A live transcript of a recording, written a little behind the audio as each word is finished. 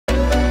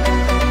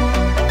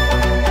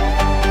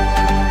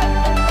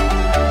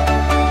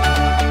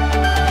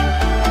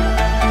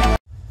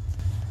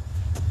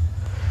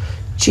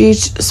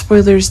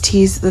Spoilers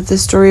tease that the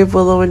story of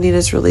Willow and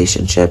Nina's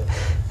relationship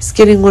is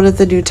getting one of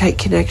the new tight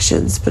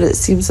connections, but it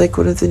seems like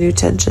one of the new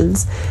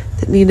tensions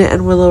that Nina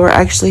and Willow are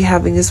actually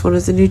having is one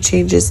of the new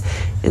changes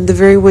in the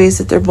very ways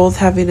that they're both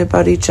having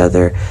about each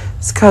other.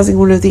 It's causing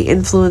one of the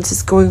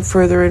influences going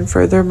further and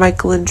further.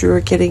 Michael and Drew are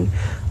getting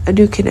a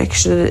new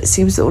connection, and it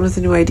seems that one of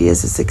the new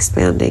ideas is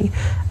expanding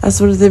as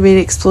one of the main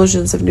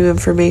explosions of new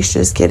information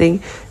is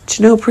getting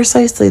to know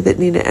precisely that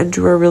Nina and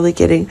Drew are really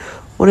getting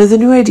one of the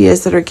new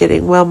ideas that are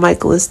getting, while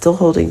Michael is still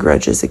holding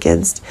grudges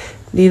against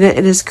Nina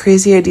and his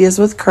crazy ideas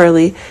with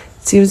Carly.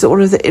 It seems that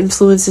one of the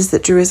influences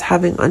that Drew is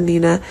having on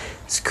Nina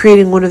is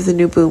creating one of the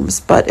new booms,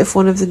 but if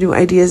one of the new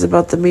ideas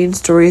about the main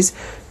stories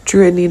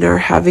Drew and Nina are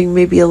having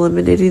may be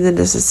eliminating the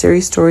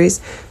necessary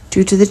stories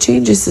due to the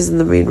changes in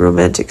the main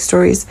romantic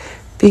stories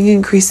being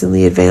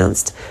increasingly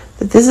advanced,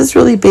 that this is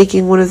really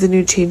baking one of the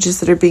new changes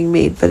that are being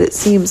made. But it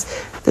seems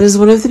that as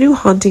one of the new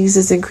hauntings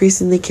is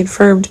increasingly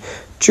confirmed,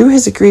 Drew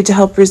has agreed to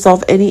help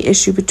resolve any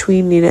issue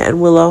between Nina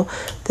and Willow.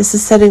 This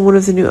is setting one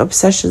of the new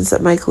obsessions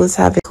that Michael is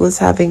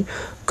having.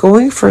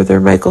 Going further,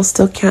 Michael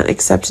still can't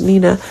accept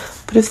Nina,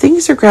 but if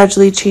things are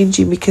gradually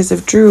changing because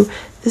of Drew,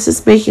 this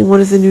is making one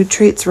of the new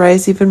traits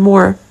rise even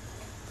more.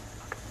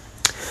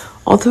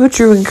 Although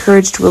Drew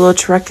encouraged Willow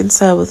to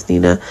reconcile with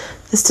Nina,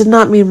 this did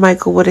not mean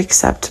Michael would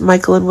accept.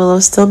 Michael and Willow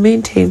still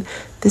maintain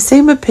the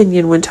same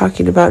opinion when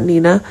talking about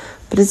Nina,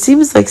 but it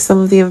seems like some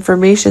of the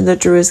information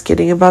that Drew is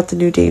getting about the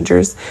new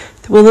dangers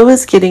that Willow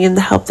is getting and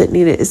the help that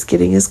Nina is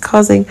getting is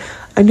causing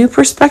a new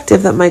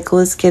perspective that Michael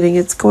is getting.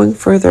 It's going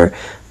further,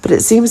 but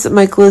it seems that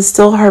Michael is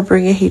still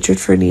harboring a hatred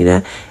for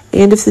Nina,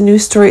 and if the new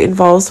story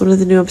involves one of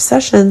the new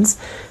obsessions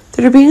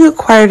that are being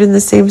acquired in the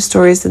same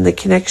stories, then the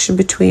connection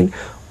between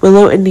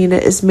Willow and Nina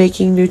is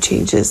making new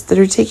changes that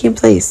are taking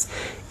place.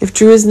 If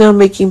Drew is now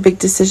making big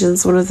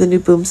decisions, one of the new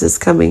booms is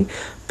coming,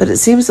 but it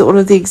seems that one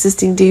of the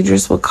existing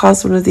dangers will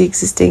cause one of the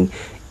existing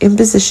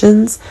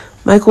impositions.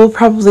 Michael will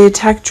probably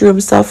attack Drew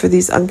himself for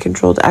these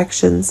uncontrolled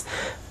actions,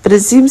 but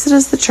it seems that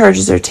as the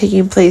charges are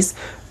taking place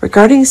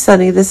regarding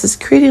Sunny, this is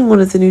creating one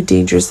of the new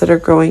dangers that are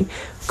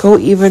go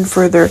even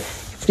further.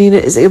 If Nina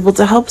is able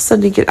to help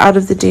Sunny get out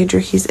of the danger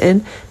he's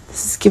in,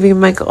 this is giving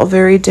Michael a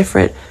very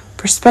different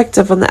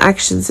perspective on the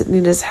actions that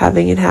Nina's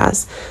having and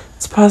has.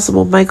 It's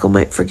possible Michael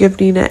might forgive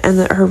Nina and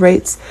that her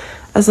rights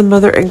as a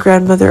mother and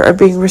grandmother are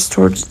being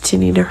restored to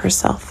Nina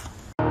herself.